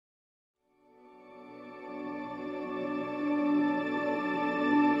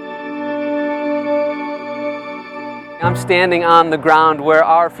I'm standing on the ground where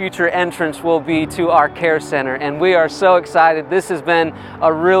our future entrance will be to our care center, and we are so excited. This has been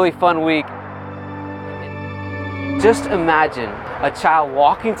a really fun week. Just imagine a child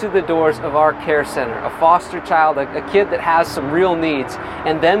walking through the doors of our care center, a foster child, a kid that has some real needs,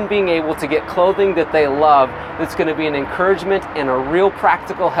 and them being able to get clothing that they love that's going to be an encouragement and a real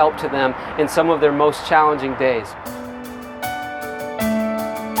practical help to them in some of their most challenging days.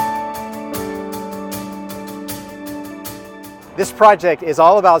 This project is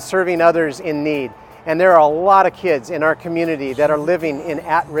all about serving others in need, and there are a lot of kids in our community that are living in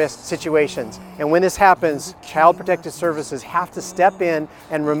at-risk situations. And when this happens, Child Protective Services have to step in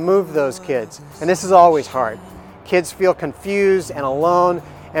and remove those kids. And this is always hard. Kids feel confused and alone,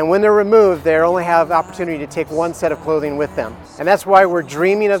 and when they're removed, they only have opportunity to take one set of clothing with them. And that's why we're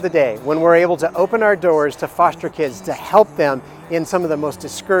dreaming of the day when we're able to open our doors to foster kids to help them in some of the most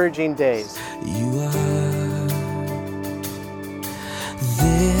discouraging days.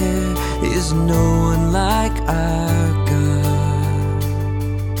 There is no one like our God.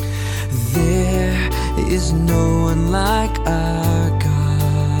 There is no one like our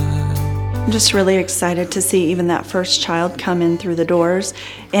God. I'm just really excited to see even that first child come in through the doors,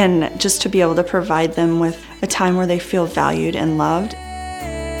 and just to be able to provide them with a time where they feel valued and loved.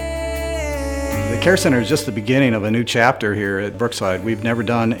 The Care Center is just the beginning of a new chapter here at Brookside. We've never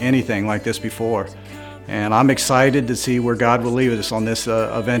done anything like this before. And I'm excited to see where God will lead us on this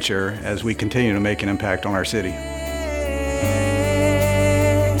venture as we continue to make an impact on our city.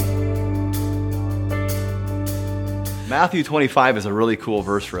 Matthew 25 is a really cool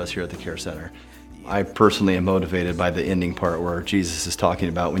verse for us here at the Care Center. I personally am motivated by the ending part where Jesus is talking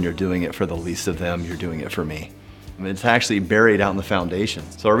about when you're doing it for the least of them, you're doing it for me. It's actually buried out in the foundation.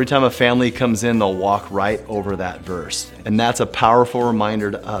 So every time a family comes in, they'll walk right over that verse. And that's a powerful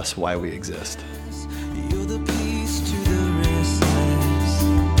reminder to us why we exist.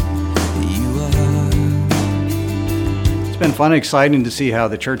 It's been fun and exciting to see how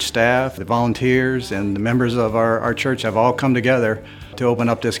the church staff, the volunteers, and the members of our church have all come together to open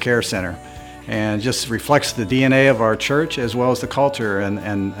up this care center. And it just reflects the DNA of our church as well as the culture, and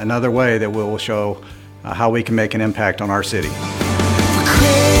another way that we'll show how we can make an impact on our city.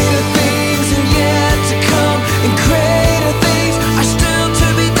 Greater things are yet to come, and greater things are still to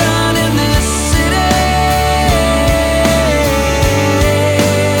be done in this city.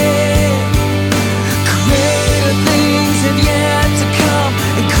 Greater things have yet to come,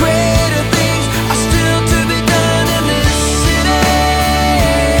 and greater things are still to be done in this city.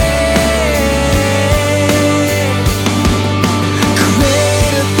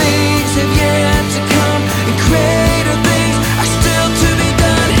 Greater things have yet to come, and greater things are still to be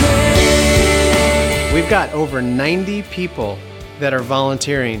done here. We've got over 90 people that are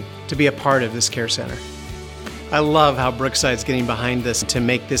volunteering to be a part of this care center. I love how Brookside's getting behind this to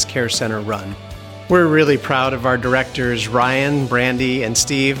make this care center run. We're really proud of our directors, Ryan, Brandy, and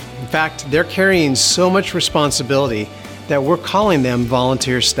Steve. In fact, they're carrying so much responsibility that we're calling them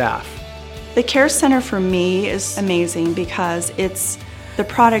volunteer staff. The Care Center for me is amazing because it's the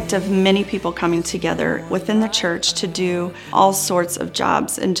product of many people coming together within the church to do all sorts of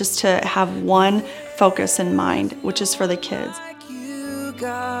jobs and just to have one focus in mind, which is for the kids. You,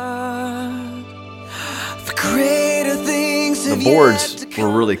 God, for greater things The have boards yet to were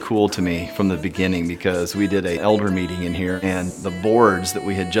come. really cool to me from the beginning because we did an elder meeting in here, and the boards that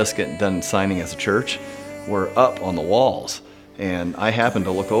we had just gotten done signing as a church were up on the walls. And I happened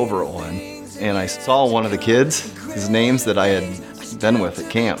to look over at one, and I saw one of the kids, his names that I had been with at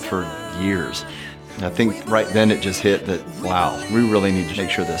camp for years. And I think right then it just hit that, wow, we really need to make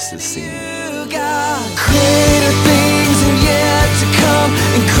sure this is seen. Greater things are yet to come,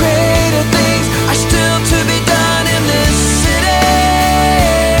 and greater things are still to be done in this city.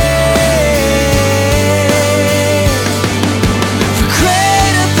 For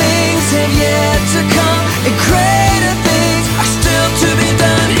greater things have yet to come, and greater things are still to be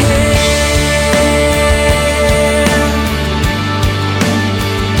done here.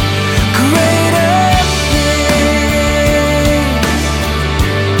 Greater things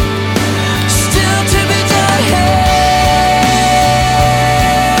still to be done here.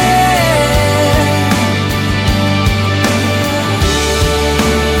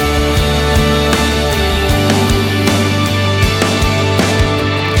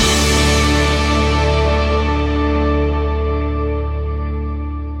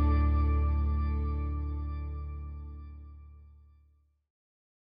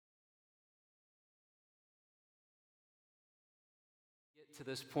 To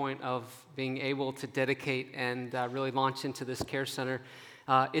this point of being able to dedicate and really launch into this care center.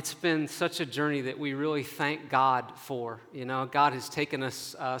 It's been such a journey that we really thank God for. You know, God has taken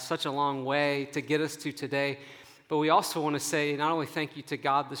us such a long way to get us to today. But we also want to say not only thank you to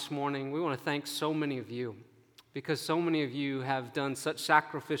God this morning, we want to thank so many of you, because so many of you have done such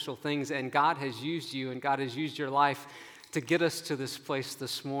sacrificial things, and God has used you and God has used your life to get us to this place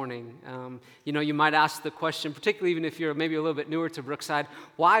this morning. You know, you might ask the question, particularly even if you're maybe a little bit newer to Brookside,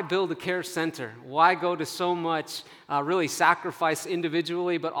 why build a care center? Why go to so much really sacrifice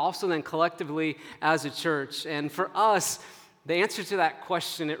individually, but also then collectively as a church? And for us, the answer to that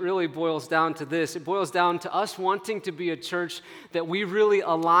question, it really boils down to this. It boils down to us wanting to be a church that we really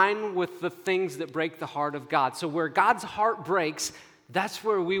align with the things that break the heart of God. So where God's heart breaks, that's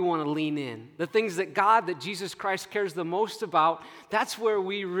where we want to lean in. The things that God, that Jesus Christ cares the most about, that's where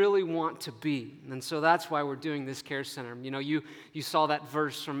we really want to be. And so that's why we're doing this care center. You know, you saw that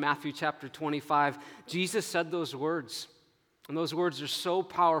verse from Matthew chapter 25. Jesus said those words. And those words are so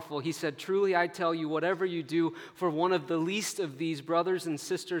powerful. He said, "Truly I tell you, whatever you do for one of the least of these brothers and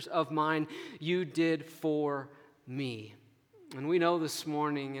sisters of mine, you did for me." And we know this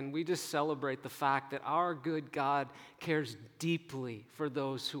morning, and we just celebrate the fact that our good God cares deeply for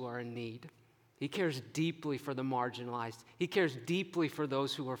those who are in need. He cares deeply for the marginalized. He cares deeply for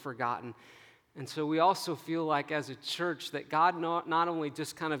those who are forgotten. And so we also feel like as a church that God not only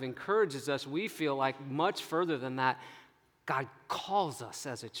just kind of encourages us, we feel like much further than that, God calls us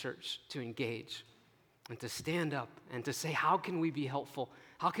as a church to engage and to stand up and to say, how can we be helpful?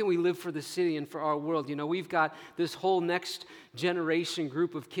 How can we live for the city and for our world? You know, we've got this whole next generation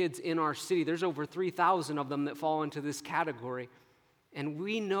group of kids in our city. There's over 3,000 of them that fall into this category. And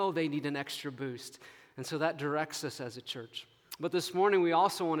we know they need an extra boost. And so that directs us as a church. But this morning, we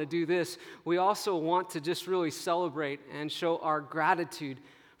also want to do this. We also want to just really celebrate and show our gratitude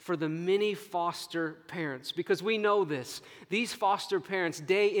for the many foster parents, because we know this. These foster parents,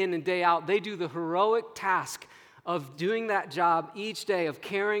 day in and day out, they do the heroic task of doing that job each day, of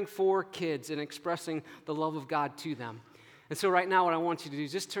caring for kids and expressing the love of God to them. And so right now what I want you to do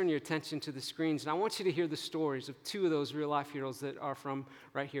is just turn your attention to the screens, and I want you to hear the stories of two of those real-life heroes that are from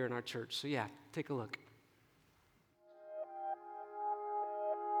right here in our church. So yeah, take a look.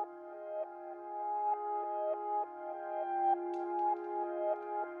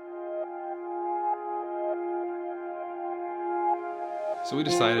 So we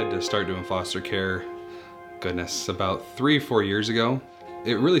decided to start doing foster care, about 3-4 years ago.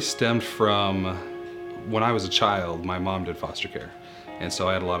 It really stemmed from when I was a child, my mom did foster care. And so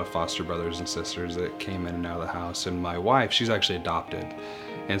I had a lot of foster brothers and sisters that came in and out of the house. And my wife, she's actually adopted.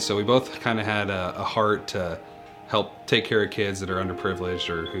 And so we both kind of had a heart to help take care of kids that are underprivileged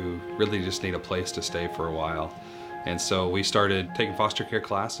or who really just need a place to stay for a while. And so we started taking foster care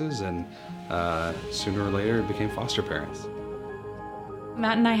classes, and sooner or later became foster parents.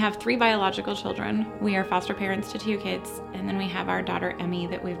 Matt and I have 3 biological children. We are foster parents to 2 kids, and then we have our daughter Emmy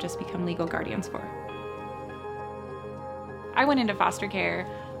that we've just become legal guardians for. I went into foster care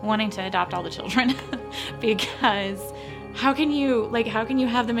wanting to adopt all the children because how can you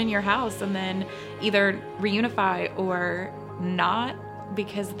have them in your house and then either reunify or not,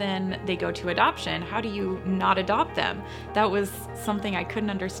 because then they go to adoption? How do you not adopt them? That was something I couldn't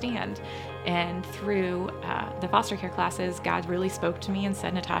understand. And through the foster care classes, God really spoke to me and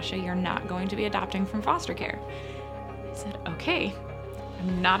said, "Natasha, you're not going to be adopting from foster care." I said, "Okay,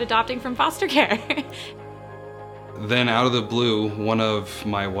 I'm not adopting from foster care." Then out of the blue, one of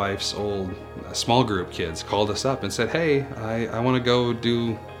my wife's old small group kids called us up and said, "Hey, I want to go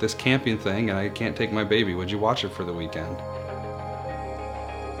do this camping thing and I can't take my baby. Would you watch it for the weekend?"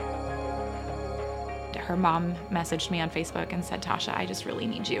 Her mom messaged me on Facebook and said, "Tasha, I just really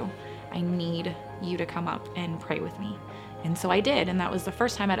need you. I need you to come up and pray with me." And so I did, and that was the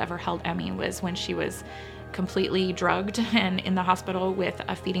first time I'd ever held Emmy, was when she was completely drugged and in the hospital with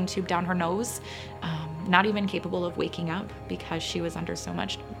a feeding tube down her nose, not even capable of waking up because she was under so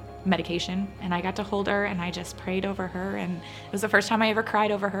much medication. And I got to hold her and I just prayed over her, and it was the first time I ever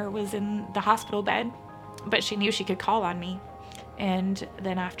cried over her was in the hospital bed, but she knew she could call on me. And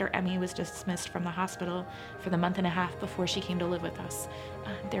then after Emmy was dismissed from the hospital for the month and a half before she came to live with us,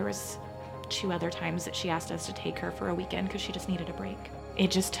 there was 2 other times that she asked us to take her for a weekend because she just needed a break.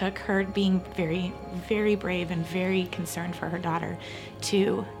 It just took her being very, very brave and very concerned for her daughter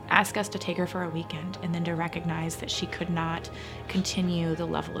to ask us to take her for a weekend, and then to recognize that she could not continue the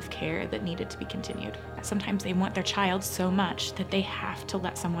level of care that needed to be continued. Sometimes they want their child so much that they have to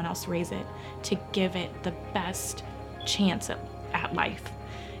let someone else raise it to give it the best chance at life.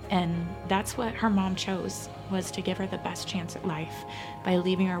 And that's what her mom chose, was to give her the best chance at life by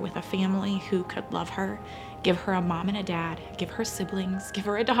leaving her with a family who could love her Give her a mom and a dad, give her siblings, give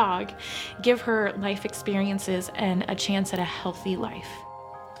her a dog, give her life experiences and a chance at a healthy life.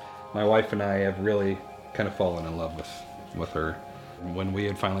 My wife and I have really kind of fallen in love with her. When we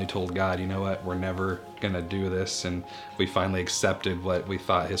had finally told God, you know what, we're never gonna do this, and we finally accepted what we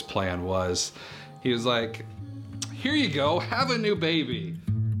thought his plan was, he was like, here you go, have a new baby.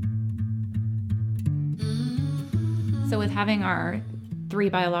 So with having our 3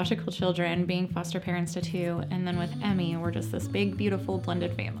 biological children, being foster parents to 2, and then with Emmy, we're just this big, beautiful,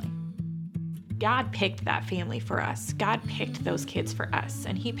 blended family. God picked that family for us. God picked those kids for us,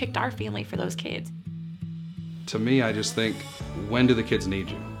 and he picked our family for those kids. To me, I just think, when do the kids need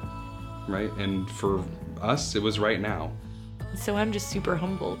you, right? And for us, it was right now. So I'm just super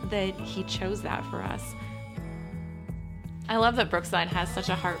humbled that he chose that for us. I love that Brookside has such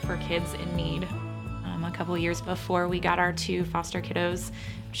a heart for kids in need. A couple years before we got our 2 foster kiddos,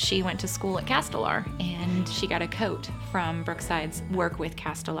 she went to school at Castelar, and she got a coat from Brookside's work with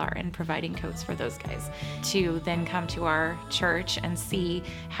Castelar and providing coats for those guys, to then come to our church and see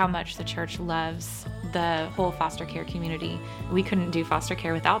how much the church loves the whole foster care community. We couldn't do foster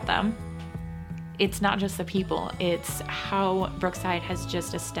care without them. It's not just the people, it's how Brookside has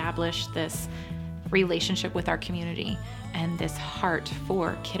just established this relationship with our community and this heart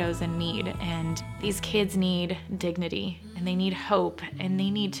for kiddos in need. And these kids need dignity, and they need hope, and they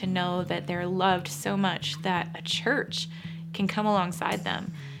need to know that they're loved so much that a church can come alongside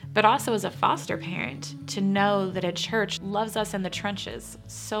them. But also as a foster parent, to know that a church loves us in the trenches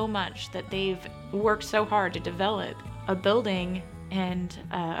so much that they've worked so hard to develop a building and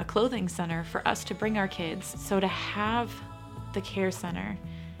a clothing center for us to bring our kids. So to have the care center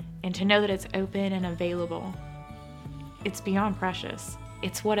and to know that it's open and available, it's beyond precious.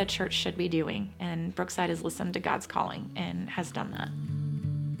 It's what a church should be doing, and Brookside has listened to God's calling and has done that.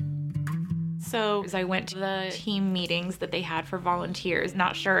 So as I went to the team meetings that they had for volunteers,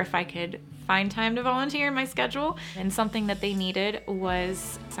 not sure if I could find time to volunteer in my schedule, and something that they needed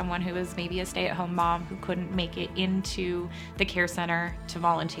was someone who was maybe a stay-at-home mom who couldn't make it into the care center to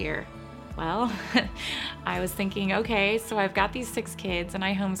volunteer. Well, I was thinking, okay, so I've got these 6 kids and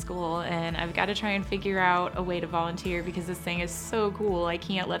I homeschool, and I've got to try and figure out a way to volunteer because this thing is so cool. I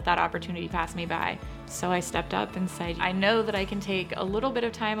can't let that opportunity pass me by. So I stepped up and said, I know that I can take a little bit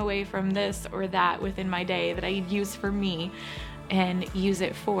of time away from this or that within my day that I use for me and use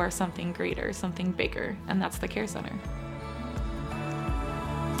it for something greater, something bigger, and that's the care center.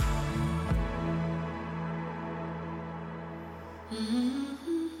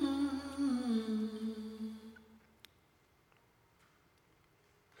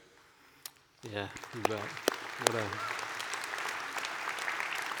 Yeah, you bet.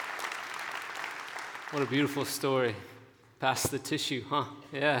 What a beautiful story. Pass the tissue, huh?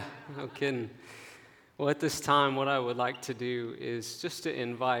 Yeah, no kidding. Well, at this time, what I would like to do is just to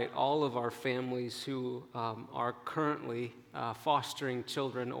invite all of our families who are currently fostering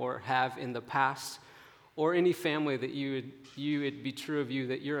children or have in the past, or any family that it'd be true of you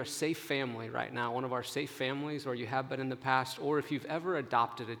that you're a safe family right now, one of our safe families, or you have been in the past, or if you've ever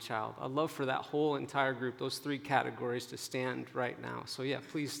adopted a child. I'd love for that whole entire group, those 3 categories, to stand right now. So yeah,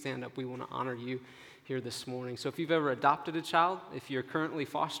 please stand up. We want to honor you here this morning. So if you've ever adopted a child, if you're currently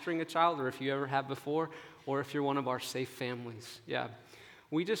fostering a child, or if you ever have before, or if you're one of our safe families, yeah,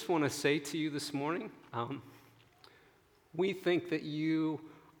 we just want to say to you this morning, we think that you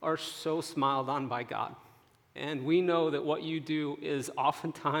are so smiled on by God. And we know that what you do is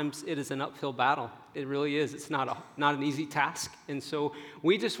oftentimes it is an uphill battle. It really is. It's not an easy task. And so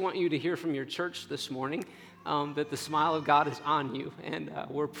we just want you to hear from your church this morning that the smile of God is on you. And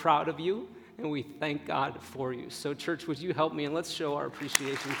we're proud of you, and we thank God for you. So church, would you help me, and let's show our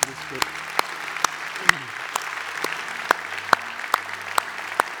appreciation to this group.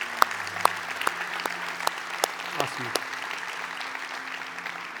 Awesome.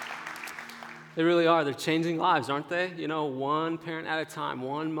 They really are. They're changing lives, aren't they? You know, one parent at a time,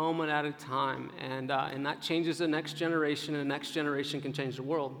 one moment at a time. And that changes the next generation, and the next generation can change the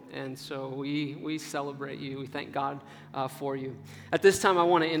world. And so we celebrate you. We thank God for you. At this time, I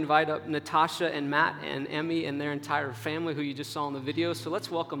want to invite up Natasha and Matt and Emmy and their entire family who you just saw in the video. So let's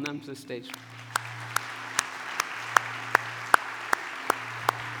welcome them to the stage.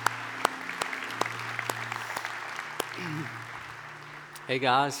 Hey,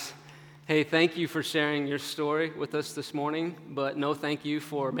 guys. Hey, thank you for sharing your story with us this morning, but no thank you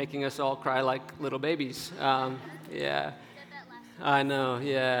for making us all cry like little babies. Yeah, I know,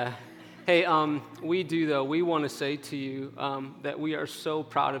 yeah. Hey, we want to say to you that we are so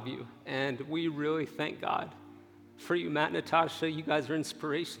proud of you, and we really thank God for you, Matt and Natasha. You guys are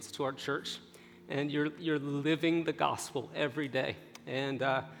inspirations to our church, and you're living the gospel every day. And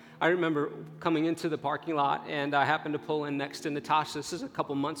I remember coming into the parking lot, and I happened to pull in next to Natasha. This is a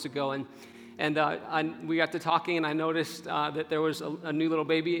couple months ago, and we got to talking, and I noticed that there was a new little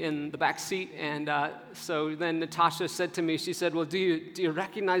baby in the back seat. And so then Natasha said to me, she said, "Well, do you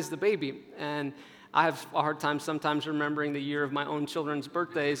recognize the baby?" And I have a hard time sometimes remembering the year of my own children's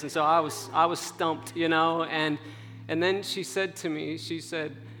birthdays, and so I was stumped, you know. And then she said to me, she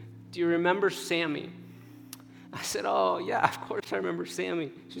said, "Do you remember Sammy?" I said, "Oh, yeah, of course I remember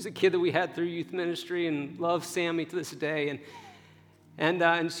Sammy. She's a kid that we had through youth ministry and love Sammy to this day."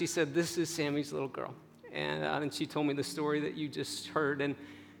 And she said, "This is Sammy's little girl." And she told me the story that you just heard. And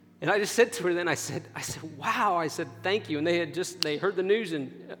I just said to her then, I said, "Wow." I said, "Thank you." And they heard the news,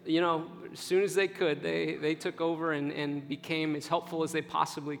 and, you know, as soon as they could, they took over and became as helpful as they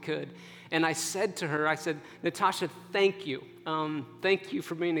possibly could. And I said to her, I said, "Natasha, thank you. Thank you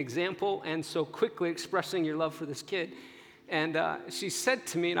for being an example and so quickly expressing your love for this kid." And she said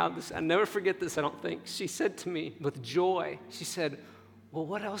to me, and I'll never forget this, I don't think. She said to me with joy, she said, "Well,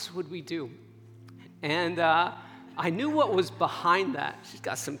 what else would we do?" And I knew what was behind that. She's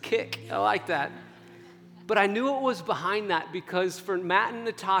got some kick. I like that. But I knew what was behind that because for Matt and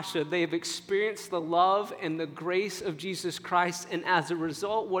Natasha, they have experienced the love and the grace of Jesus Christ. And as a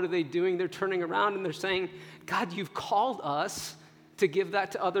result, what are they doing? They're turning around and they're saying, "God, you've called us to give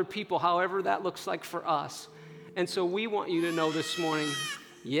that to other people, however that looks like for us." And so we want you to know this morning,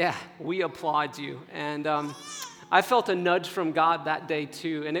 yeah, we applaud you. And I felt a nudge from God that day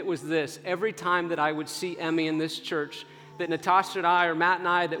too, and it was this. Every time that I would see Emmy in this church, that Natasha and I, or Matt and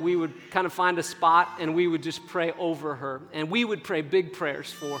I, that we would kind of find a spot and we would just pray over her, and we would pray big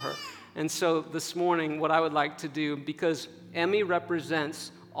prayers for her. And so this morning, what I would like to do, because Emmy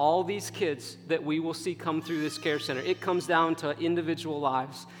represents all these kids that we will see come through this care center, it comes down to individual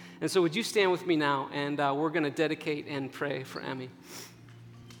lives. And so would you stand with me now, and we're going to dedicate and pray for Emmy.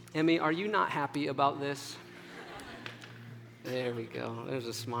 Emmy, are you not happy about this? There we go. There's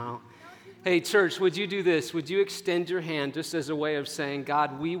a smile. Hey, church, would you do this? Would you extend your hand just as a way of saying,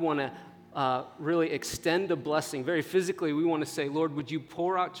 God, we want to really extend a blessing. Very physically, we want to say, Lord, would you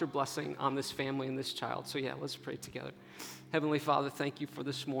pour out your blessing on this family and this child? So yeah, let's pray together. Heavenly Father, thank you for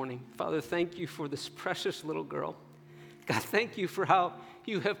this morning. Father, thank you for this precious little girl. God, thank you for how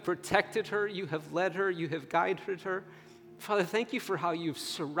you have protected her, you have led her, you have guided her. Father, thank you for how you've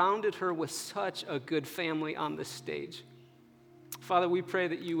surrounded her with such a good family on this stage. Father, we pray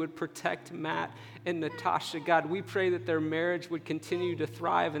that you would protect Matt and Natasha. God, we pray that their marriage would continue to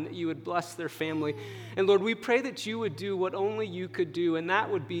thrive and that you would bless their family. And Lord, we pray that you would do what only you could do, and that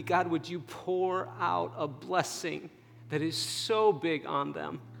would be, God, would you pour out a blessing that is so big on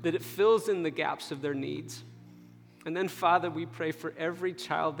them, that it fills in the gaps of their needs. And then, Father, we pray for every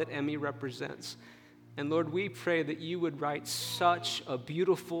child that Emmy represents. And Lord, we pray that you would write such a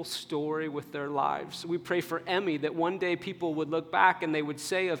beautiful story with their lives. We pray for Emmy that one day people would look back and they would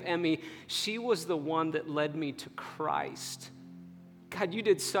say of Emmy, she was the one that led me to Christ. God, you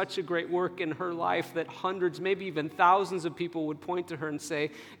did such a great work in her life that hundreds, maybe even thousands of people would point to her and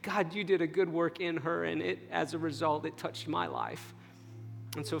say, God, you did a good work in her, and as a result, it touched my life.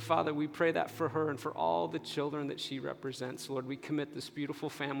 And so, Father, we pray that for her and for all the children that she represents. Lord, we commit this beautiful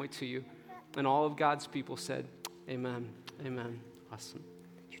family to you. And all of God's people said, amen, amen. Awesome.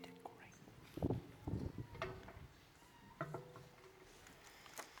 You did great.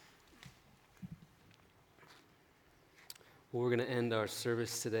 Well, we're going to end our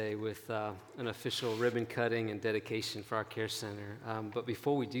service today with an official ribbon cutting and dedication for our care center. But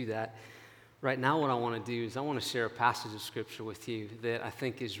before we do that, right now what I want to do is I want to share a passage of Scripture with you that I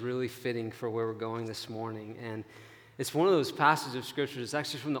think is really fitting for where we're going this morning. And it's one of those passages of Scripture. It's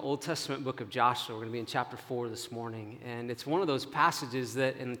actually from the Old Testament book of Joshua. We're going to be in chapter 4 this morning. And it's one of those passages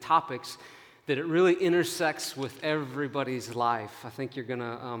that, and topics, that it really intersects with everybody's life. I think you're going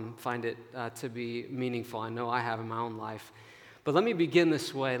to find it to be meaningful. I know I have in my own life. But let me begin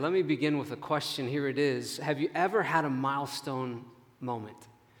this way. Let me begin with a question. Here it is. Have you ever had a milestone moment?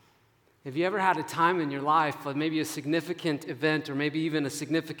 Have you ever had a time in your life, like maybe a significant event or maybe even a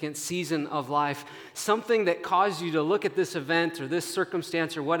significant season of life, something that caused you to look at this event or this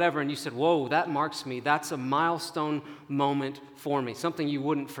circumstance or whatever, and you said, whoa, that marks me. That's a milestone moment for me, something you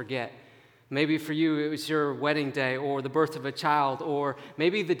wouldn't forget. Maybe for you, it was your wedding day or the birth of a child, or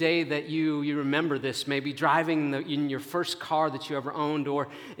maybe the day that you remember this, maybe driving in your first car that you ever owned or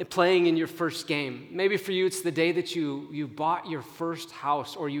playing in your first game. Maybe for you, it's the day that you bought your first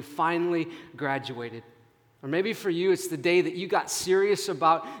house or you finally graduated. Or maybe for you, it's the day that you got serious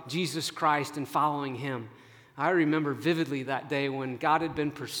about Jesus Christ and following him. I remember vividly that day when God had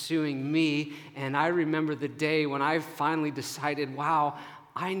been pursuing me, and I remember the day when I finally decided, wow,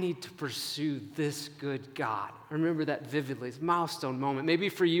 I need to pursue this good God. I remember that vividly. It's a milestone moment. Maybe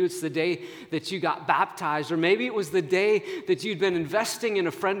for you, it's the day that you got baptized, or maybe it was the day that you'd been investing in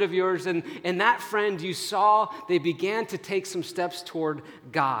a friend of yours, and that friend you saw, they began to take some steps toward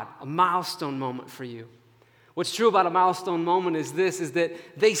God. A milestone moment for you. What's true about a milestone moment is this, is that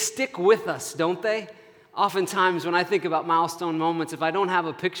they stick with us, don't they? Oftentimes when I think about milestone moments, if I don't have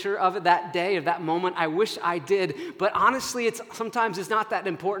a picture of it that day or that moment, I wish I did. But honestly, sometimes it's not that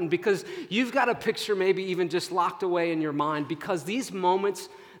important because you've got a picture maybe even just locked away in your mind because these moments,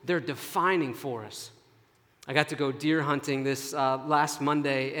 they're defining for us. I got to go deer hunting this last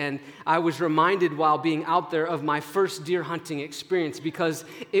Monday, and I was reminded while being out there of my first deer hunting experience because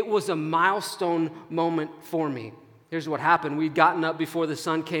it was a milestone moment for me. Here's what happened. We'd gotten up before the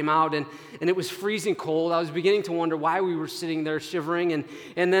sun came out, and it was freezing cold. I was beginning to wonder why we were sitting there shivering,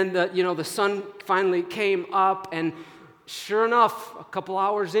 and then the sun finally came up, and sure enough, a couple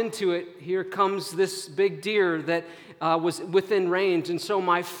hours into it, here comes this big deer that was within range. And so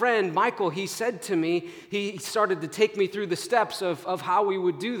my friend, Michael, he said to me, he started to take me through the steps of how we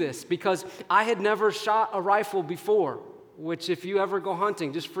would do this because I had never shot a rifle before, which if you ever go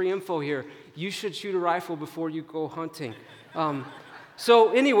hunting, just free info here, you should shoot a rifle before you go hunting.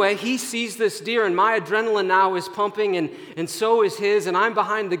 So anyway, he sees this deer, and my adrenaline now is pumping, and so is his, and I'm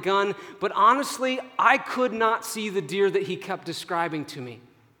behind the gun. But honestly, I could not see the deer that he kept describing to me.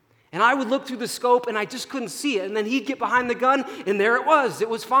 And I would look through the scope, and I just couldn't see it. And then he'd get behind the gun, and there it was. It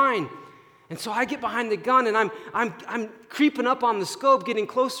was fine. And so I get behind the gun, and I'm creeping up on the scope, getting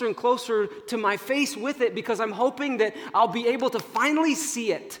closer and closer to my face with it because I'm hoping that I'll be able to finally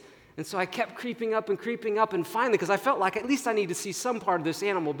see it. And so I kept creeping up, and finally, because I felt like at least I need to see some part of this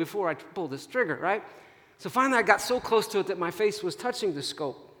animal before I pull this trigger, right? So finally I got so close to it that my face was touching the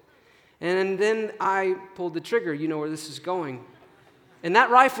scope. And then I pulled the trigger. You know where this is going. And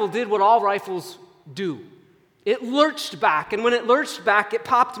that rifle did what all rifles do. It lurched back, and when it lurched back, it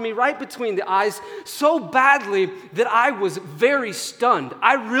popped me right between the eyes so badly that I was very stunned.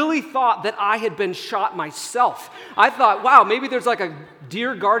 I really thought that I had been shot myself. I thought, wow, maybe there's like a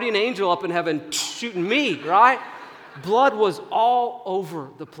deer guardian angel up in heaven shooting me, right? Blood was all over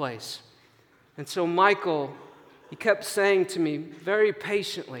the place. And so Michael, he kept saying to me very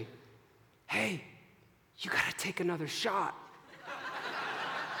patiently, hey, you got to take another shot.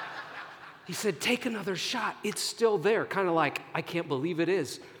 He said, take another shot. It's still there. Kind of like, I can't believe it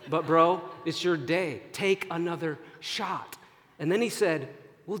is. But bro, it's your day. Take another shot. And then he said,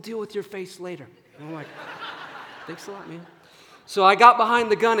 we'll deal with your face later. And I'm like, thanks a lot, man. So I got behind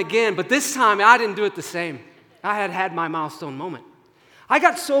the gun again, but this time I didn't do it the same. I had my milestone moment. I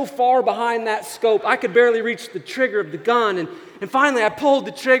got so far behind that scope, I could barely reach the trigger of the gun. And finally I pulled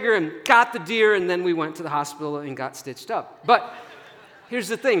the trigger and got the deer, and then we went to the hospital and got stitched up. But here's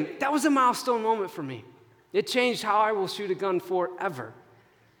the thing, that was a milestone moment for me. It changed how I will shoot a gun forever.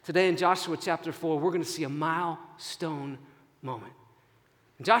 Today in Joshua chapter 4, we're going to see a milestone moment.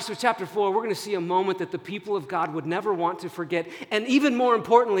 In Joshua chapter 4, we're going to see a moment that the people of God would never want to forget. And even more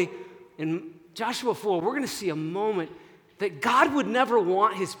importantly, in Joshua 4, we're going to see a moment that God would never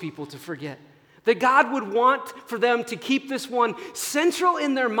want his people to forget. That God would want for them to keep this one central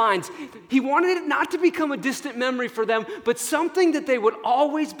in their minds. He wanted it not to become a distant memory for them, but something that they would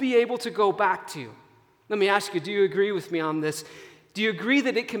always be able to go back to. Let me ask you, do you agree with me on this? Do you agree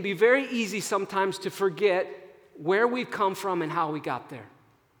that it can be very easy sometimes to forget where we've come from and how we got there?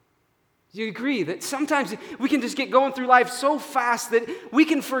 Do you agree that sometimes we can just get going through life so fast that we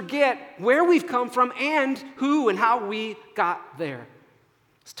can forget where we've come from and who and how we got there?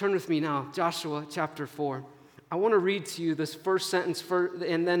 Let's turn with me now, Joshua chapter 4. I want to read to you this first sentence,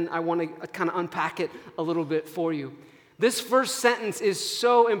 and then I want to kind of unpack it a little bit for you. This first sentence is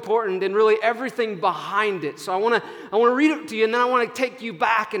so important and really everything behind it. So I want to read it to you, and then I want to take you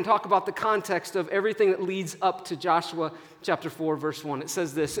back and talk about the context of everything that leads up to Joshua chapter 4, verse 1. It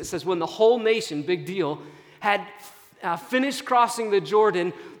says this. It says, when the whole nation, big deal, had finished crossing the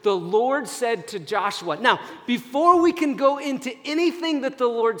Jordan, the Lord said to Joshua. Now, before we can go into anything that the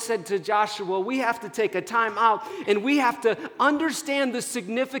Lord said to Joshua, we have to take a time out and we have to understand the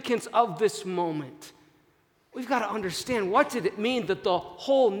significance of this moment. We've got to understand, what did it mean that the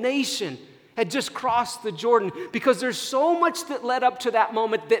whole nation had just crossed the Jordan? Because there's so much that led up to that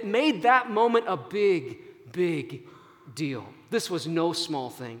moment that made that moment a big, big deal. This was no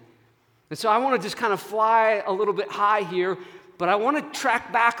small thing. And so I want to just kind of fly a little bit high here, but I want to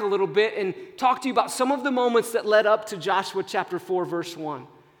track back a little bit and talk to you about some of the moments that led up to Joshua chapter 4, verse 1.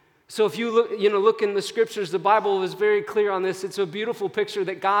 So if you look in the scriptures, the Bible is very clear on this. It's a beautiful picture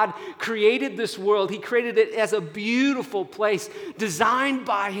that God created this world. He created it as a beautiful place, designed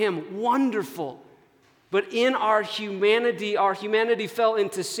by Him, wonderful. But in our humanity fell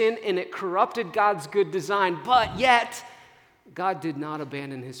into sin and it corrupted God's good design. But yet, God did not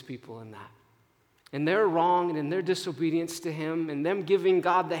abandon His people in that. And their wrong and in their disobedience to Him and them giving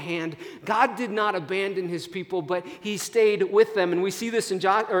God the hand, God did not abandon His people, but He stayed with them. And we see this in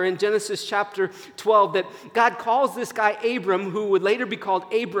Genesis chapter 12, that God calls this guy Abram, who would later be called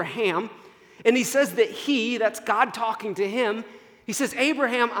Abraham. And He says that that's God talking to him. He says,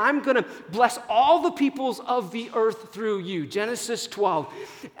 Abraham, I'm going to bless all the peoples of the earth through you. Genesis 12.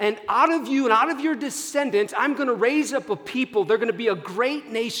 And out of you and out of your descendants, I'm going to raise up a people. They're going to be a great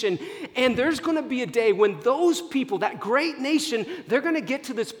nation. And there's going to be a day when those people, that great nation, they're going to get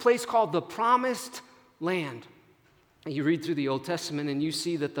to this place called the Promised Land. And you read through the Old Testament and you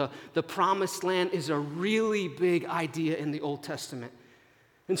see that the Promised Land is a really big idea in the Old Testament.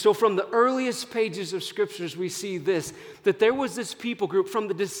 And so from the earliest pages of scriptures, we see this, that there was this people group from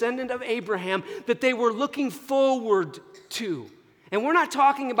the descendant of Abraham that they were looking forward to. And we're not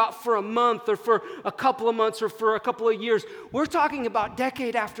talking about for a month or for a couple of months or for a couple of years. We're talking about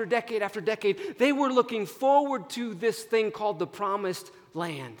decade after decade after decade. They were looking forward to this thing called the Promised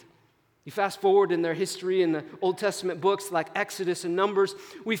Land. You fast forward in their history in the Old Testament books like Exodus and Numbers,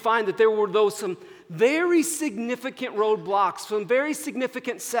 we find that there were some very significant roadblocks, some very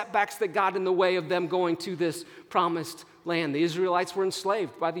significant setbacks that got in the way of them going to this promised land. The Israelites were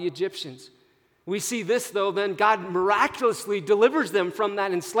enslaved by the Egyptians. We see this, though, then God miraculously delivers them from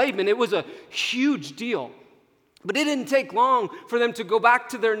that enslavement. It was a huge deal. But it didn't take long for them to go back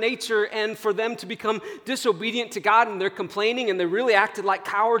to their nature and for them to become disobedient to God, and they're complaining, and they really acted like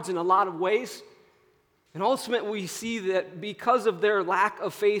cowards in a lot of ways. And ultimately, we see that because of their lack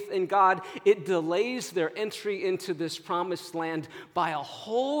of faith in God, it delays their entry into this promised land by a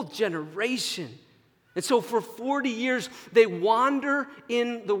whole generation. And so for 40 years, they wander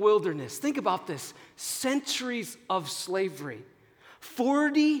in the wilderness. Think about this, centuries of slavery.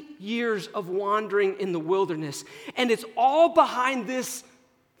 40 years of wandering in the wilderness. And it's all behind this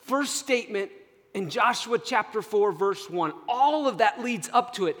first statement in Joshua chapter 4, verse 1. All of that leads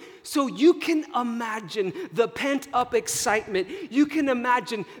up to it. So you can imagine the pent-up excitement. You can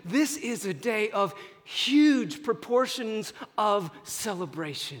imagine this is a day of huge proportions of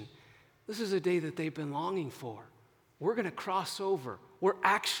celebration. This is a day that they've been longing for. We're going to cross over. We're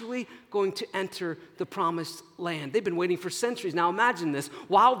actually going to enter the promised land. They've been waiting for centuries. Now imagine this.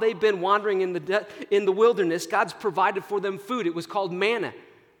 While they've been wandering in the wilderness, God's provided for them food. It was called manna.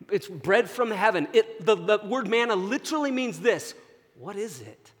 It's bread from heaven. The word manna literally means this. What is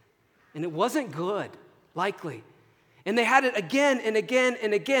it? And it wasn't good, likely. And they had it again and again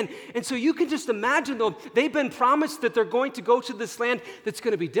and again. And so you can just imagine, though, they've been promised that they're going to go to this land that's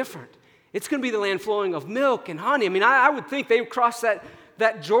going to be different. It's going to be the land flowing of milk and honey. I mean, I would think they would cross that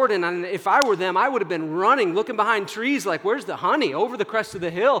Jordan, and if I were them, I would have been running, looking behind trees like, where's the honey? Over the crest of the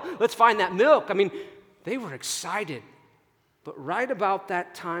hill. Let's find that milk. I mean, they were excited. But right about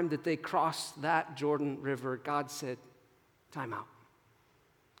that time that they crossed that Jordan River, God said, time out.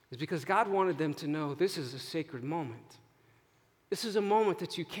 It's because God wanted them to know this is a sacred moment. This is a moment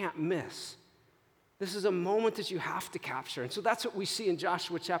that you can't miss. This is a moment that you have to capture. And so that's what we see in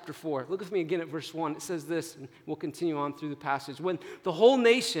Joshua chapter 4. Look with me again at verse 1. It says this, and we'll continue on through the passage. When the whole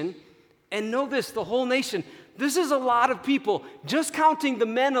nation, and know this, the whole nation, this is a lot of people. Just counting the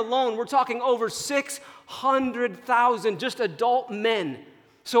men alone, we're talking over 600,000 just adult men.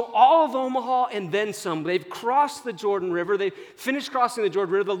 So all of Omaha and then some. They've crossed the Jordan River. They've finished crossing the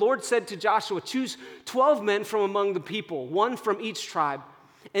Jordan River. The Lord said to Joshua, choose 12 men from among the people, one from each tribe,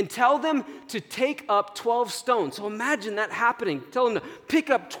 and tell them to take up 12 stones. So imagine that happening. Tell them to pick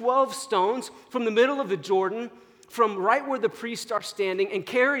up 12 stones from the middle of the Jordan, from right where the priests are standing, and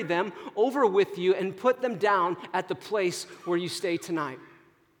carry them over with you and put them down at the place where you stay tonight.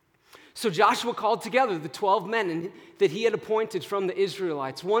 So Joshua called together the 12 men that he had appointed from the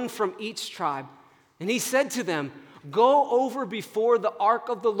Israelites, one from each tribe. And he said to them, go over before the ark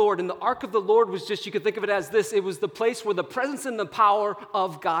of the Lord. And the ark of the Lord was just, you could think of it as this, it was the place where the presence and the power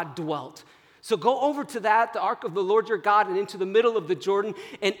of God dwelt. So go over to that, the ark of the Lord your God, and into the middle of the Jordan,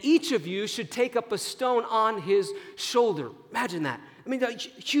 and each of you should take up a stone on his shoulder. Imagine that. I mean, a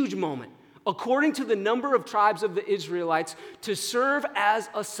huge moment. According to the number of tribes of the Israelites, to serve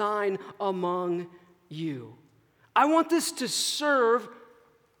as a sign among you. I want this to serve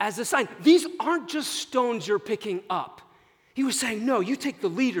as a sign. These aren't just stones you're picking up. He was saying, no, you take the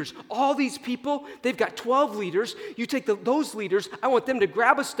leaders, all these people, they've got 12 leaders. You take those leaders, I want them to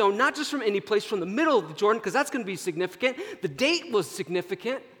grab a stone, not just from any place, from the middle of the Jordan, because that's going to be significant. The date was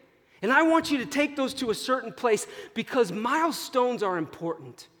significant. And I want you to take those to a certain place because milestones are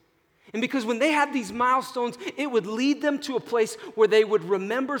important. And because when they had these milestones, it would lead them to a place where they would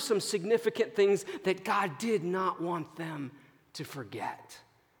remember some significant things that God did not want them to forget.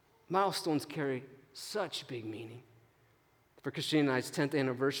 Milestones carry such big meaning. For Christine and I's 10th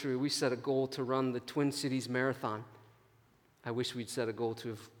anniversary, we set a goal to run the Twin Cities Marathon. I wish we'd set a goal to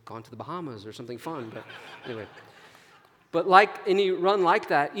have gone to the Bahamas or something fun, but anyway. But like any run like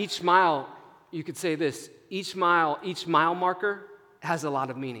that, each mile, you could say this, each mile marker has a lot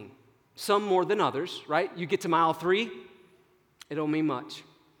of meaning. Some more than others, right? You get to mile 3, it don't mean much.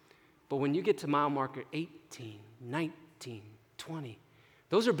 But when you get to mile marker 18, 19, 20,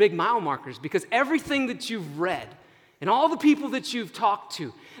 those are big mile markers because everything that you've read and all the people that you've talked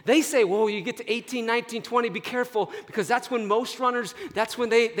to, they say, whoa, you get to 18, 19, 20, be careful, because that's when most runners, that's when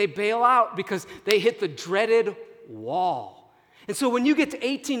they bail out because they hit the dreaded wall. And so when you get to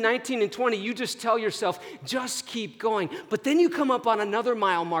 18, 19, and 20, you just tell yourself, just keep going. But then you come up on another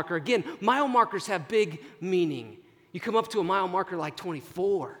mile marker. Again, mile markers have big meaning. You come up to a mile marker like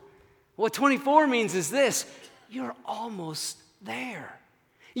 24. What 24 means is this, you're almost there.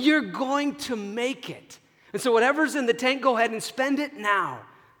 You're going to make it. And so whatever's in the tank, go ahead and spend it now.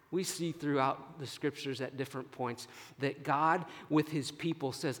 We see throughout the scriptures at different points that God with his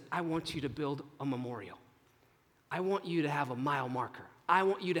people says, I want you to build a memorial. I want you to have a mile marker. I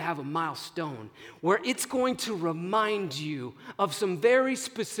want you to have a milestone where it's going to remind you of some very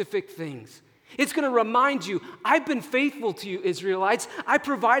specific things. It's going to remind you, I've been faithful to you, Israelites. I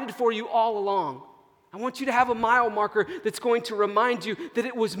provided for you all along. I want you to have a mile marker that's going to remind you that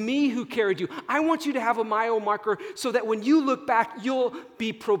it was me who carried you. I want you to have a mile marker so that when you look back, you'll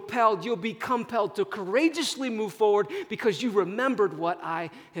be propelled, you'll be compelled to courageously move forward because you remembered what I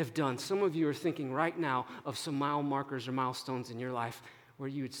have done. Some of you are thinking right now of some mile markers or milestones in your life where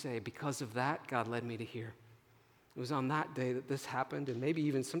you would say, because of that, God led me to here. It was on that day that this happened, and maybe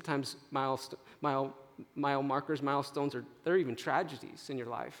even sometimes mile markers, milestones, they're even tragedies in your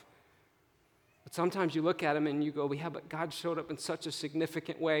life. But sometimes you look at them and you go, yeah, but God showed up in such a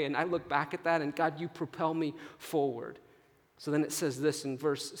significant way. And I look back at that and God, you propel me forward. So then it says this in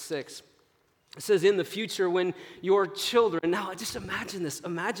verse 6. It says, in the future when your children, now just imagine this.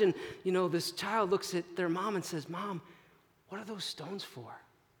 Imagine, this child looks at their mom and says, Mom, what are those stones for?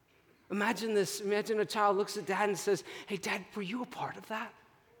 Imagine this. Imagine a child looks at dad and says, hey, Dad, were you a part of that?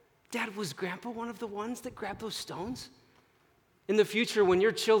 Dad, was Grandpa one of the ones that grabbed those stones? In the future, when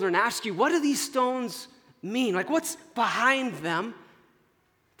your children ask you, what do these stones mean? Like, what's behind them?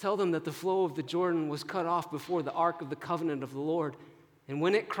 Tell them that the flow of the Jordan was cut off before the Ark of the Covenant of the Lord. And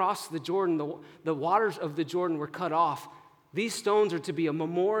when it crossed the Jordan, the waters of the Jordan were cut off. These stones are to be a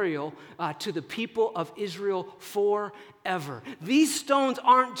memorial to the people of Israel forever. These stones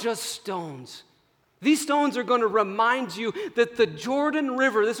aren't just stones. These stones are going to remind you that the Jordan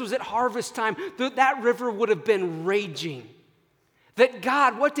River, this was at harvest time, that river would have been raging. That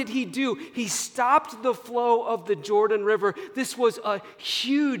God, what did he do? He stopped the flow of the Jordan River. This was a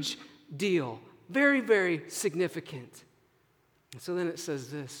huge deal. Very, very significant. And so then it says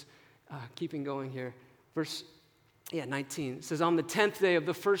this, keeping going here. Verse 19. It says, on the 10th day of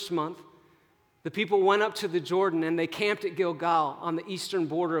the first month, the people went up to the Jordan and they camped at Gilgal on the eastern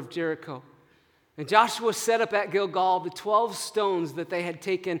border of Jericho. And Joshua set up at Gilgal the 12 stones that they had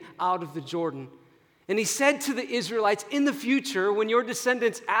taken out of the Jordan. And he said to the Israelites, in the future, when your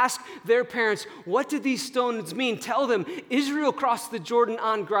descendants ask their parents, what did these stones mean? Tell them, Israel crossed the Jordan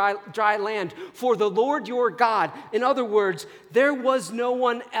on dry land for the Lord your God. In other words, there was no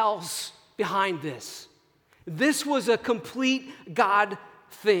one else behind this. This was a complete God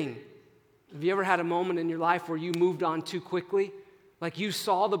thing. Have you ever had a moment in your life where you moved on too quickly? Like you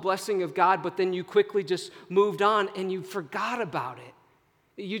saw the blessing of God, but then you quickly just moved on and you forgot about it.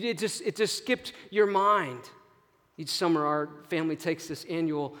 It just skipped your mind. Each summer, our family takes this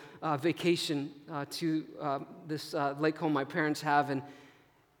annual vacation to this lake home my parents have.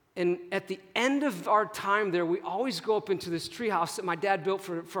 And at the end of our time there, we always go up into this treehouse that my dad built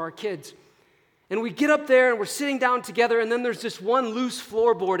for our kids. And we get up there and we're sitting down together, and then there's just one loose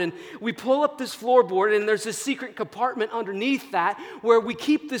floorboard. And we pull up this floorboard, and there's this secret compartment underneath that where we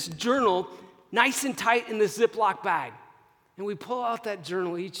keep this journal nice and tight in this Ziploc bag. And we pull out that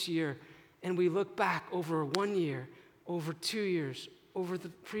journal each year, and we look back over 1 year, over 2 years, over the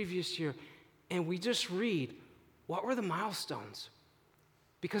previous year, and we just read, what were the milestones?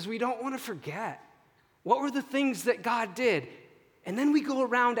 Because we don't want to forget. What were the things that God did? And then we go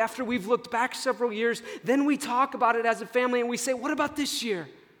around after we've looked back several years, then we talk about it as a family and we say, what about this year?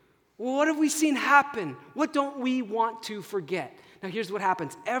 Well, what have we seen happen? What don't we want to forget? Now here's what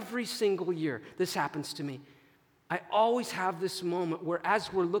happens. Every single year, this happens to me. I always have this moment where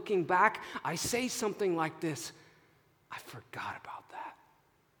as we're looking back, I say something like this, I forgot about that.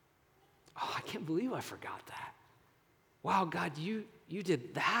 Oh, I can't believe I forgot that. Wow, God, you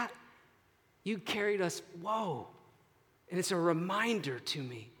did that? You carried us, whoa. And it's a reminder to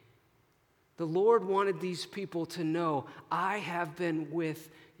me. The Lord wanted these people to know, I have been with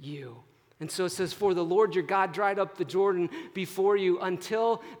you. And so it says, for the Lord your God dried up the Jordan before you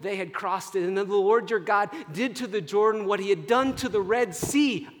until they had crossed it. And then the Lord your God did to the Jordan what he had done to the Red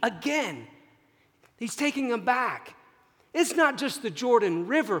Sea again. He's taking them back. It's not just the Jordan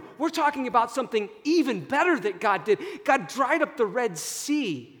River. We're talking about something even better that God did. God dried up the Red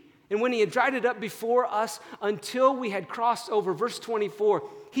Sea. And when he had dried it up before us until we had crossed over, verse 24,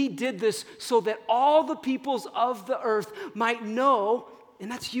 he did this so that all the peoples of the earth might know, and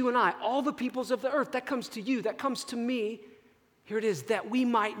that's you and I, all the peoples of the earth, that comes to you, that comes to me. Here it is, that we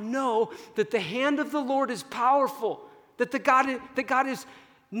might know that the hand of the Lord is powerful, that God is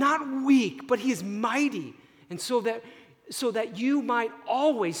not weak, but he is mighty. And so that you might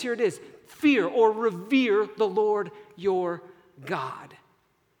always, here it is, fear or revere the Lord your God.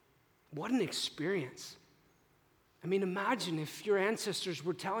 What an experience. I mean, imagine if your ancestors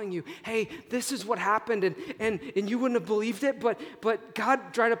were telling you, hey, this is what happened, and you wouldn't have believed it, but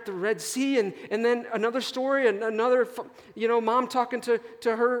God dried up the Red Sea, and then another story, and another, mom talking to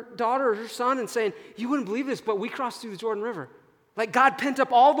her daughter or her son and saying, you wouldn't believe this, but we crossed through the Jordan River. Like God pent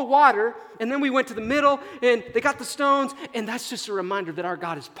up all the water, and then we went to the middle, and they got the stones, and that's just a reminder that our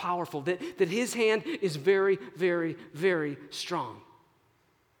God is powerful, that his hand is very, very, very strong.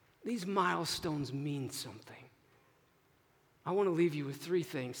 These milestones mean something. I want to leave you with three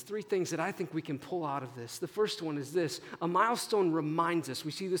things that I think we can pull out of this. The first one is this. A milestone reminds us.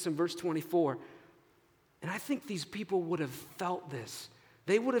 We see this in verse 24. And I think these people would have felt this.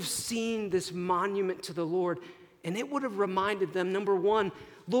 They would have seen this monument to the Lord, and it would have reminded them, number one,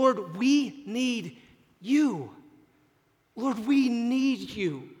 Lord, we need you. Lord, we need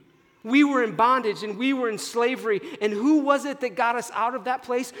you. We were in bondage and we were in slavery. And who was it that got us out of that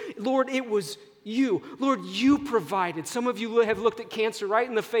place? Lord, it was you. Lord, you provided. Some of you have looked at cancer right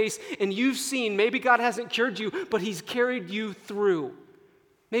in the face and you've seen maybe God hasn't cured you, but he's carried you through.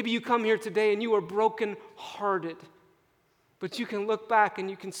 Maybe you come here today and you are brokenhearted. But you can look back and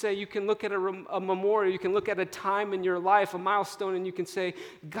you can say, you can look at a memorial, you can look at a time in your life, a milestone, and you can say,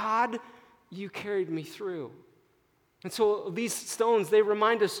 God, you carried me through. And so these stones, they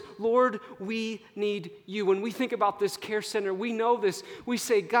remind us, Lord, we need you. When we think about this care center, we know this. We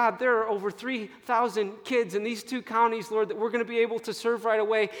say, God, there are over 3,000 kids in these two counties, Lord, that we're going to be able to serve right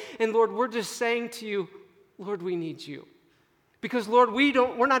away. And Lord, we're just saying to you, Lord, we need you. Because Lord,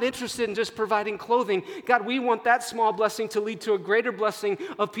 we're not interested in just providing clothing. God, we want that small blessing to lead to a greater blessing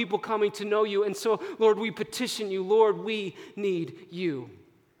of people coming to know you. And so, Lord, we petition you, Lord, we need you.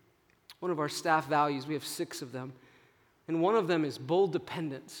 One of our staff values, we have 6 of them. And one of them is bold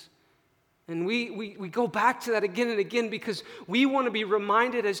dependence. And we go back to that again and again because we want to be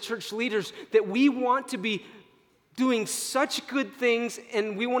reminded as church leaders that we want to be doing such good things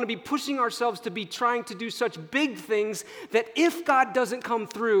and we want to be pushing ourselves to be trying to do such big things that if God doesn't come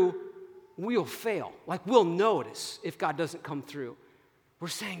through, we'll fail. Like we'll notice if God doesn't come through. We're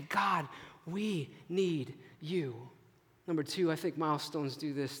saying, God, we need you. Number 2, I think milestones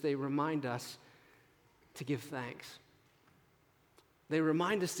do this. They remind us to give thanks. They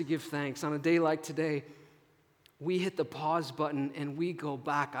remind us to give thanks. On a day like today, we hit the pause button and we go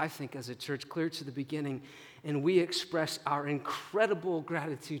back, I think, as a church, clear to the beginning, and we express our incredible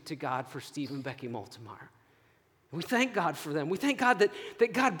gratitude to God for Steve and Becky Multimeyer. We thank God for them. We thank God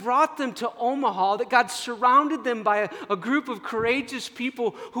that God brought them to Omaha, that God surrounded them by a group of courageous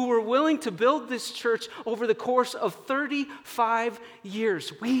people who were willing to build this church over the course of 35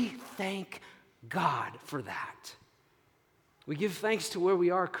 years. We thank God for that. We give thanks to where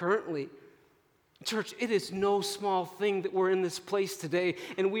we are currently. Church, it is no small thing that we're in this place today,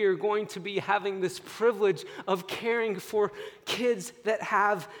 and we are going to be having this privilege of caring for kids that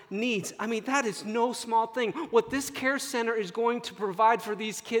have needs. I mean, that is no small thing. What this care center is going to provide for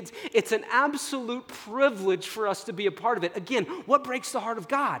these kids, it's an absolute privilege for us to be a part of it. Again, what breaks the heart of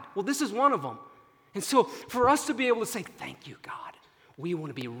God? Well, this is one of them. And so for us to be able to say, thank you, God, we want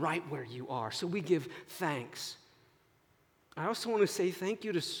to be right where you are. So we give thanks. I also want to say thank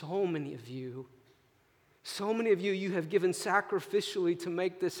you to so many of you So many of you have given sacrificially to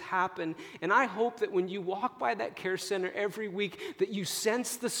make this happen. And I hope that when you walk by that care center every week, that you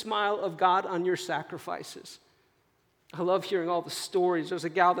sense the smile of God on your sacrifices. I love hearing all the stories. There's a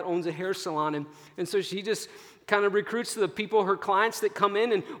gal that owns a hair salon, and so she just kind of recruits the people, her clients that come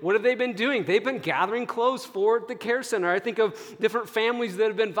in, and what have they been doing? They've been gathering clothes for the care center. I think of different families that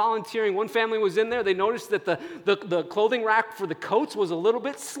have been volunteering. One family was in there. They noticed that the clothing rack for the coats was a little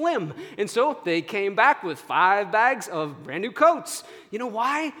bit slim, and so they came back with 5 bags of brand new coats. You know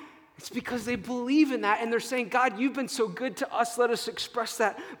why? It's because they believe in that, and they're saying, God, you've been so good to us. Let us express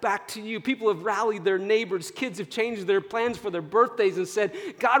that back to you. People have rallied their neighbors. Kids have changed their plans for their birthdays and said,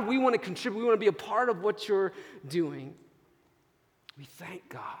 God, we want to contribute. We want to be a part of what you're doing. We thank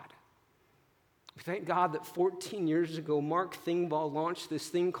God. We thank God that 14 years ago, Mark Thingvall launched this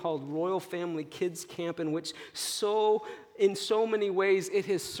thing called Royal Family Kids Camp, in which in so many ways it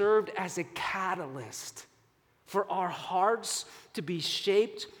has served as a catalyst for our hearts to be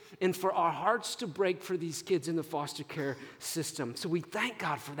shaped and for our hearts to break for these kids in the foster care system. So we thank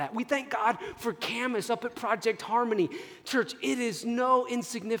God for that. We thank God for Camus up at Project Harmony. Church, it is no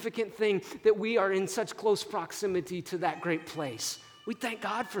insignificant thing that we are in such close proximity to that great place. We thank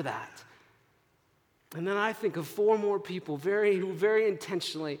God for that. And then I think of 4 more people who very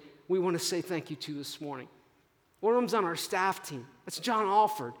intentionally we want to say thank you to this morning. One of them's on our staff team. That's John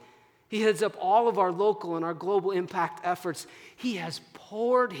Alford. He heads up all of our local and our global impact efforts. He has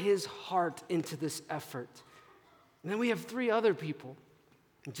poured his heart into this effort. And then we have 3 other people.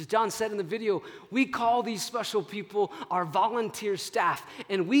 As John said in the video, we call these special people our volunteer staff.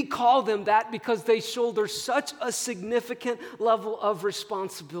 And we call them that because they shoulder such a significant level of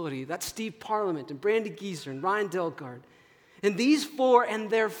responsibility. That's Steve Parliament and Brandy Gieser and Ryan Delgard. And these 4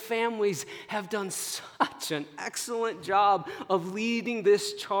 and their families have done such an excellent job of leading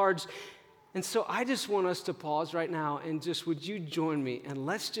this charge. And so I just want us to pause right now and just, would you join me? And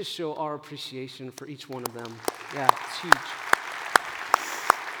let's just show our appreciation for each one of them. Yeah, it's huge.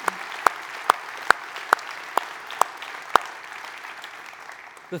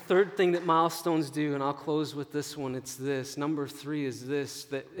 The third thing that milestones do, and I'll close with this one, it's this. Number 3 is this,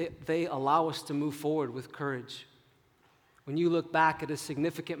 that they allow us to move forward with courage. When you look back at a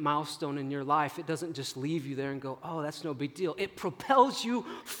significant milestone in your life, it doesn't just leave you there and go, oh, that's no big deal. It propels you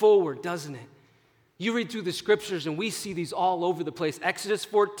forward, doesn't it? You read through the scriptures and we see these all over the place. Exodus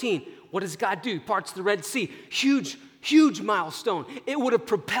 14, what does God do? Parts the Red Sea. Huge milestone. It would have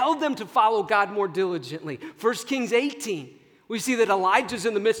propelled them to follow God more diligently. 1 Kings 18. We see that Elijah's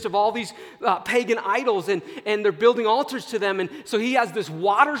in the midst of all these pagan idols, and they're building altars to them. And so he has this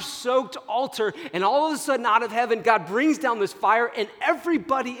water-soaked altar, and all of a sudden, out of heaven, God brings down this fire, and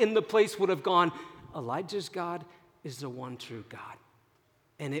everybody in the place would have gone, Elijah's God is the one true God.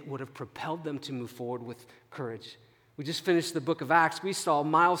 And it would have propelled them to move forward with courage. We just finished the book of Acts. We saw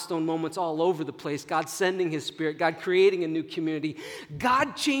milestone moments all over the place. God sending his Spirit, God creating a new community,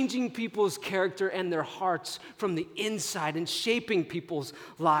 God changing people's character and their hearts from the inside and shaping people's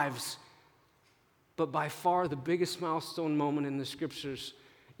lives. But by far the biggest milestone moment in the scriptures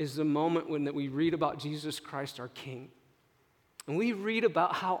is the moment when that we read about Jesus Christ, our King. And we read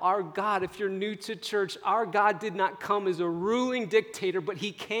about how our God, if you're new to church, our God did not come as a ruling dictator, but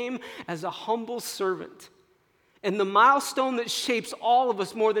he came as a humble servant. And the milestone that shapes all of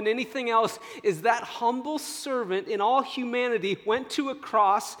us more than anything else is that humble servant in all humanity went to a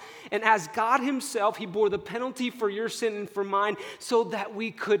cross, and as God himself, he bore the penalty for your sin and for mine so that we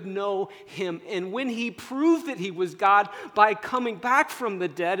could know him. And when he proved that he was God by coming back from the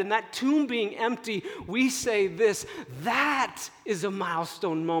dead and that tomb being empty, we say this, that is a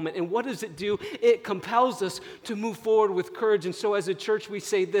milestone moment. And what does it do? It compels us to move forward with courage. And so as a church, we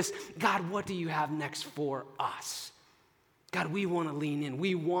say this, God, what do you have next for us? God, we want to lean in.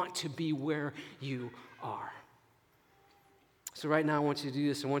 We want to be where you are. So right now, I want you to do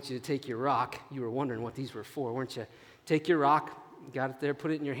this. I want you to take your rock. You were wondering what these were for, weren't you? Take your rock. Got it there.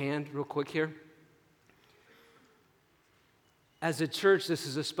 Put it in your hand real quick here. As a church, this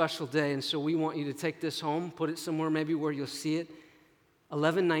is a special day, and so we want you to take this home, put it somewhere maybe where you'll see it.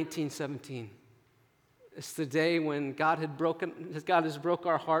 11/19/17. It's the day when God has broke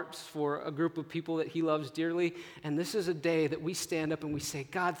our hearts for a group of people that he loves dearly, and this is a day that we stand up and we say,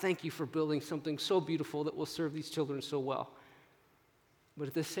 God, thank you for building something so beautiful that will serve these children so well. But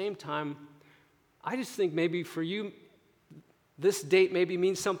at the same time, I just think maybe for you, this date maybe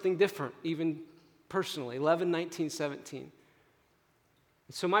means something different, even personally, 11/19/17.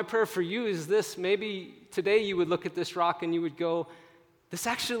 So my prayer for you is this, maybe today you would look at this rock and you would go,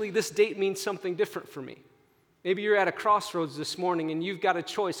 this date means something different for me. Maybe you're at a crossroads this morning and you've got a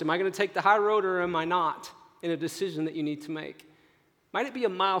choice. Am I going to take the high road or am I not, in a decision that you need to make? Might it be a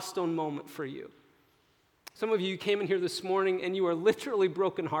milestone moment for you? Some of you came in here this morning and you are literally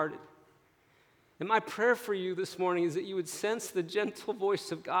brokenhearted. And my prayer for you this morning is that you would sense the gentle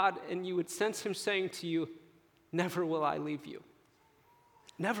voice of God and you would sense Him saying to you, never will I leave you.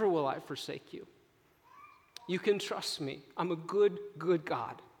 Never will I forsake you. You can trust me. I'm a good, good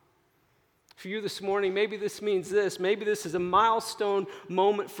God. For you this morning, maybe this means this. Maybe this is a milestone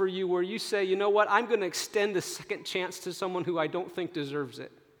moment for you where you say, you know what, I'm going to extend a second chance to someone who I don't think deserves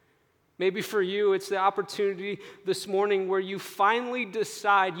it. Maybe for you, it's the opportunity this morning where you finally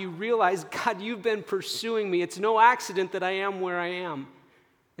decide, you realize, God, you've been pursuing me. It's no accident that I am where I am.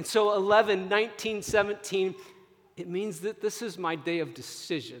 And so 11, 19, 17, it means that this is my day of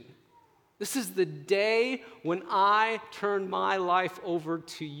decision. This is the day when I turn my life over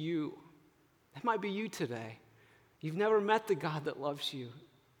to you. That might be you today. You've never met the God that loves you.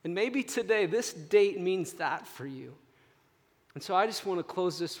 And maybe today, this date means that for you. And so I just want to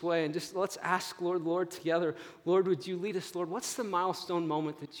close this way and just let's ask Lord, together, Lord, would you lead us, Lord? What's the milestone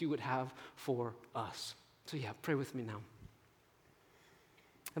moment that you would have for us? So yeah, pray with me now.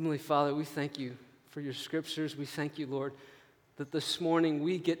 Heavenly Father, we thank you for your scriptures. We thank you, Lord, that this morning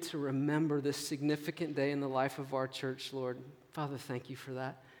we get to remember this significant day in the life of our church, Lord. Father, thank you for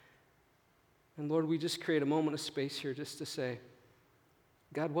that. And Lord, we just create a moment of space here just to say,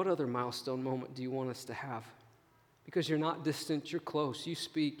 God, what other milestone moment do you want us to have? Because you're not distant, you're close, you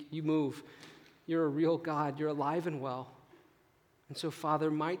speak, you move. You're a real God, you're alive and well. And so,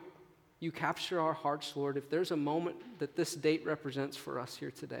 Father, might you capture our hearts, Lord, if there's a moment that this date represents for us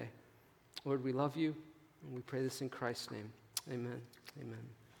here today. Lord, we love you, and we pray this in Christ's name. Amen. Amen.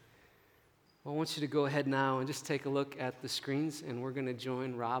 Well, I want you to go ahead now and just take a look at the screens, and we're going to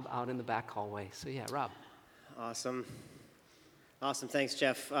join Rob out in the back hallway. So, yeah, Rob. Awesome. Thanks,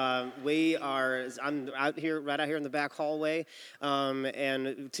 Jeff. I'm right out here in the back hallway,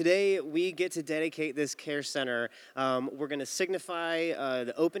 and today we get to dedicate this care center. We're going to signify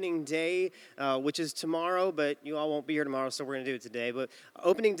the opening day, which is tomorrow, but you all won't be here tomorrow, so we're going to do it today. But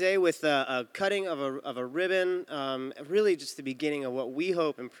opening day with a cutting of a ribbon, really just the beginning of what we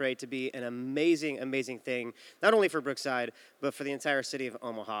hope and pray to be an amazing, amazing thing, not only for Brookside, but for the entire city of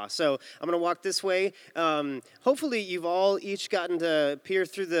Omaha. So I'm going to walk this way. Hopefully you've all each gotten to peer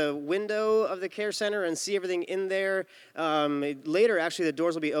through the window of the care center and see everything in there. Later, actually, the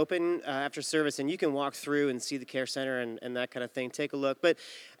doors will be open after service, and you can walk through and see the care center and that kind of thing. Take a look. But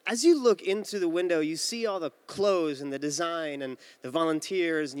as you look into the window, you see all the clothes and the design and the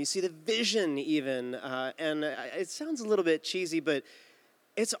volunteers, and you see the vision even. And it sounds a little bit cheesy, but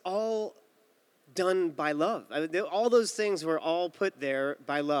it's all done by love. All those things were all put there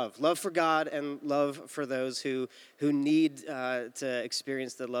by love. Love for God and love for those who need to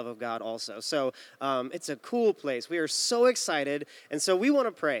experience the love of God also. So it's a cool place. We are so excited. And so we want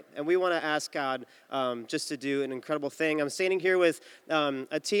to pray and we want to ask God just to do an incredible thing. I'm standing here with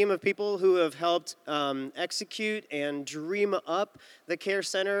a team of people who have helped execute and dream up the care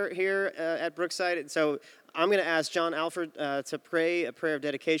center here at Brookside. So I'm going to ask John Alford to pray a prayer of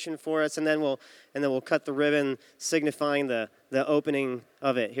dedication for us, and then we'll cut the ribbon, signifying the opening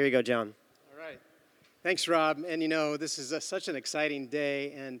of it. Here you go, John. All right. Thanks, Rob. And this is such an exciting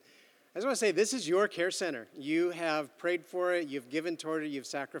day. And I just want to say, this is your care center. You have prayed for it, you've given toward it, you've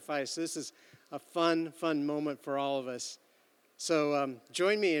sacrificed. This is a fun moment for all of us. So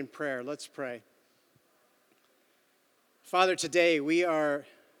join me in prayer. Let's pray. Father, today we are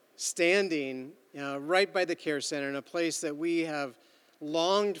standing right by the care center in a place that we have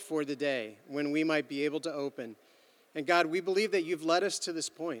longed for the day when we might be able to open. And God, we believe that you've led us to this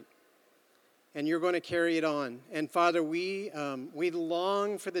point, and you're going to carry it on. And Father, we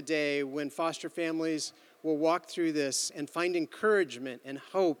long for the day when foster families will walk through this and find encouragement and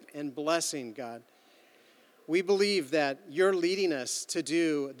hope and blessing, God. We believe that you're leading us to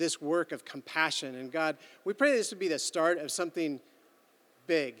do this work of compassion. And God, we pray this would be the start of something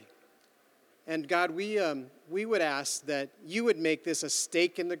big. And God, we would ask that you would make this a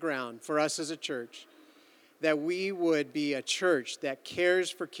stake in the ground for us as a church, that we would be a church that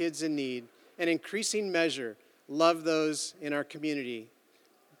cares for kids in need, and in increasing measure, love those in our community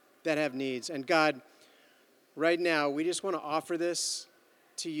that have needs. And God, right now, we just want to offer this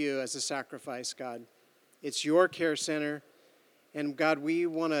to you as a sacrifice, God. It's your care center, and God, we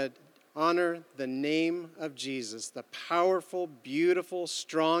want to honor the name of Jesus, the powerful, beautiful,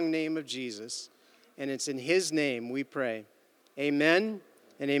 strong name of Jesus. And it's in his name we pray. Amen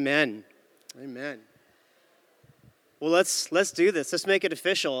and amen. Amen. Well, let's do this. Let's make it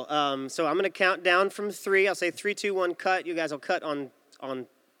official. So I'm going to count down from 3. I'll say 3, 2, 1, cut. You guys will cut on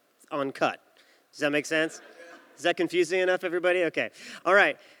cut. Does that make sense? Is that confusing enough, everybody? Okay. All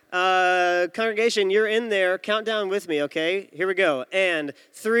right. Congregation, you're in there. Count down with me, okay? Here we go. And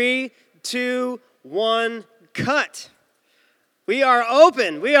 3, 2, 1, cut. We are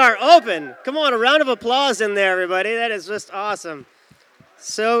open. We are open. Come on, a round of applause in there, everybody. That is just awesome.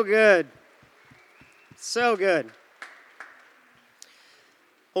 So good. So good.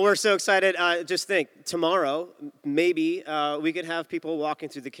 Well, we're so excited. Just think, tomorrow, maybe we could have people walking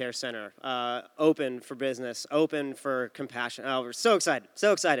through the care center, open for business, open for compassion. Oh, we're so excited,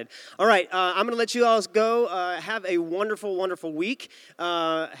 so excited. All right, I'm going to let you all go. Have a wonderful, wonderful week.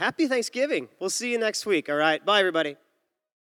 Happy Thanksgiving. We'll see you next week, all right? Bye, everybody.